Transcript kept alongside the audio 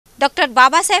Doctor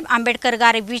Babasaheb Ambedkar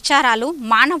గారి విచారాలు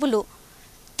మానవులు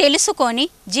తెలుసుకొని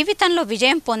జీవితంలో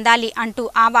విజయం పొందాలి అంటూ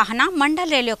ఆవాహన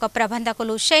మండల్ రైలు యొక్క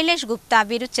ప్రబంధకులు శైలేష్ గుప్తా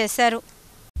వీరు చేశారు.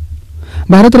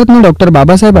 भारतरत्न डॉक्टर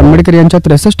बाबासाहेब आंबेडकर यांच्या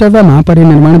 63व्या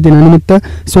महापरिनिर्वाण दिनानिमित्त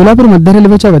सोलापूर मध्य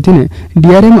रेल्वेच्या वतीने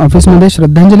डीआरएम ऑफिसमध्ये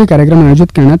श्रद्धांजली कार्यक्रम आयोजित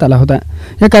करण्यात आला होता.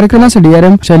 या कार्यक्रमास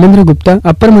डीआरएम शैलेंद्र गुप्ता,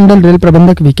 अप्पर मंडल रेल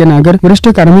प्रबंधक व्हीके नागर, वरिष्ठ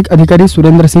कार्मिक अधिकारी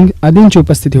सुरेंद्र सिंग आदींची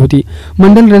उपस्थिती होती.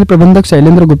 मंडल रेल प्रबंधक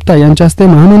शैलेंद्र गुप्ता यांच्या हस्ते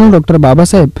महामानव डॉक्टर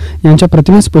बाबासाहेब यांच्या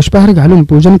प्रतिमेस पुष्पहार घालून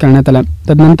पूजन करण्यात आले.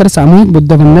 तदनंतर सामूहिक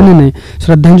बुद्ध वंदनेने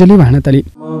श्रद्धांजली वाहण्यात आली.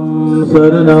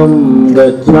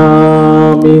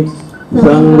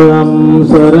 संगम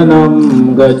शरणं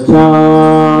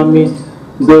गच्छामि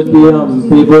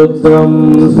द्वितीयंपि बुद्धं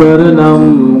शरणं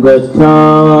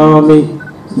गच्छामि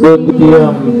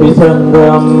द्वितीयंपि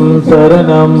संगम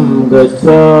शरणं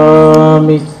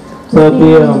गच्छामि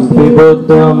तृतीयंपि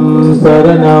बुद्धं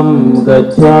शरणं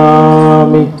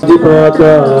गच्छामि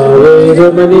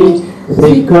वेदमणि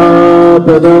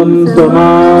सिक्खापदं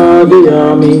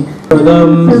समादियामि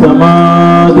पदं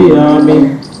समादियामि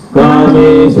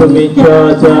कामेषु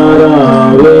मिथ्याचारा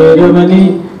वेरमणि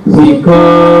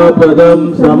सिक्खापदं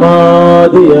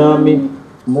समादियामि.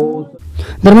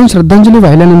 दरम्यान श्रद्धांजली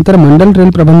वाहिल्यानंतर मंडल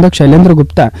रेल प्रबंधक शैलेंद्र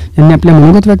गुप्ता यांनी आपले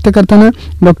मनोगत व्यक्त करताना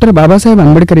डॉक्टर बाबासाहेब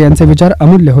आंबेडकर यांचे विचार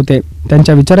अमूल्य होते.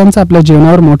 त्यांच्या विचारांचा आपल्या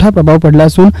जीवनावर मोठा प्रभाव पडला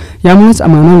असून यामुळेच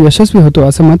मानव यशस्वी होतो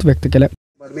असं मत व्यक्त केलं.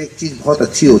 एक चीज बहुत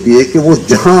अच्छी होती है कि वो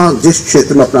जहां जिस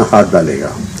क्षेत्र में अपना हाथ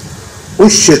डालेगा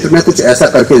उस क्षेत्र में कुछ ऐसा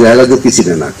करके जाएगा जो किसी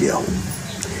ने ना किया हो.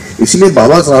 इसलिए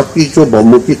बाबा साहब की जो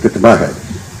बहुमुखी प्रतिभा है,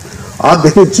 आप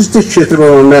देखिए जिस जिस क्षेत्र में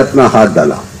उन्होंने अपना हाथ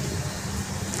डाला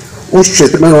उस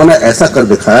क्षेत्र में उन्होंने ऐसा कर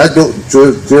दिखाया जो जो,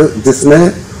 जो जिसने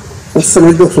उस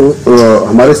समय जो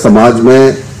हमारे समाज में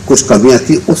कुछ कमियां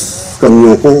थी उन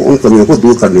कमियों को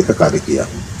दूर करने का कार्य किया.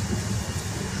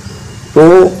 तो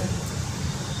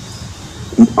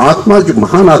आत्मा जो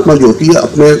महान आत्मा जो होती है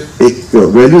अपने एक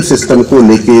वैल्यू सिस्टम को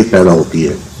लेके पैदा होती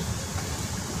है.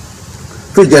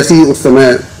 फिर जैसी उस समय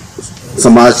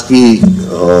समाज की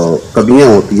कमियां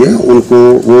होती है उनको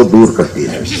वो दूर करती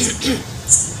है.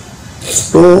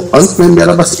 तो अंत में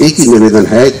मेरा बस एक ही निवेदन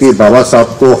है कि बाबा साहब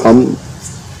को हम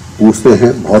पूछते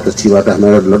हैं, बहुत अच्छी बात है,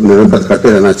 हमें निरंतर करते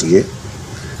रहना चाहिए,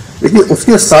 लेकिन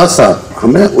उसके साथ साथ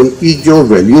हमें उनकी जो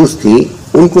वैल्यूज थी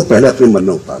उनको पहले अपने मन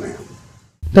में उतारें.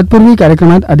 तत्पूर्वी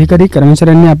कार्यक्रमात अधिकारी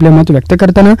कर्मचाऱ्यांनी आपले मत व्यक्त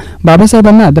करताना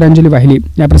बाबासाहेबांना आदरांजली वाहिली.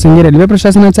 या प्रसंगी रेल्वे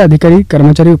प्रशासनाचे अधिकारी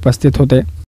कर्मचारी उपस्थित होते.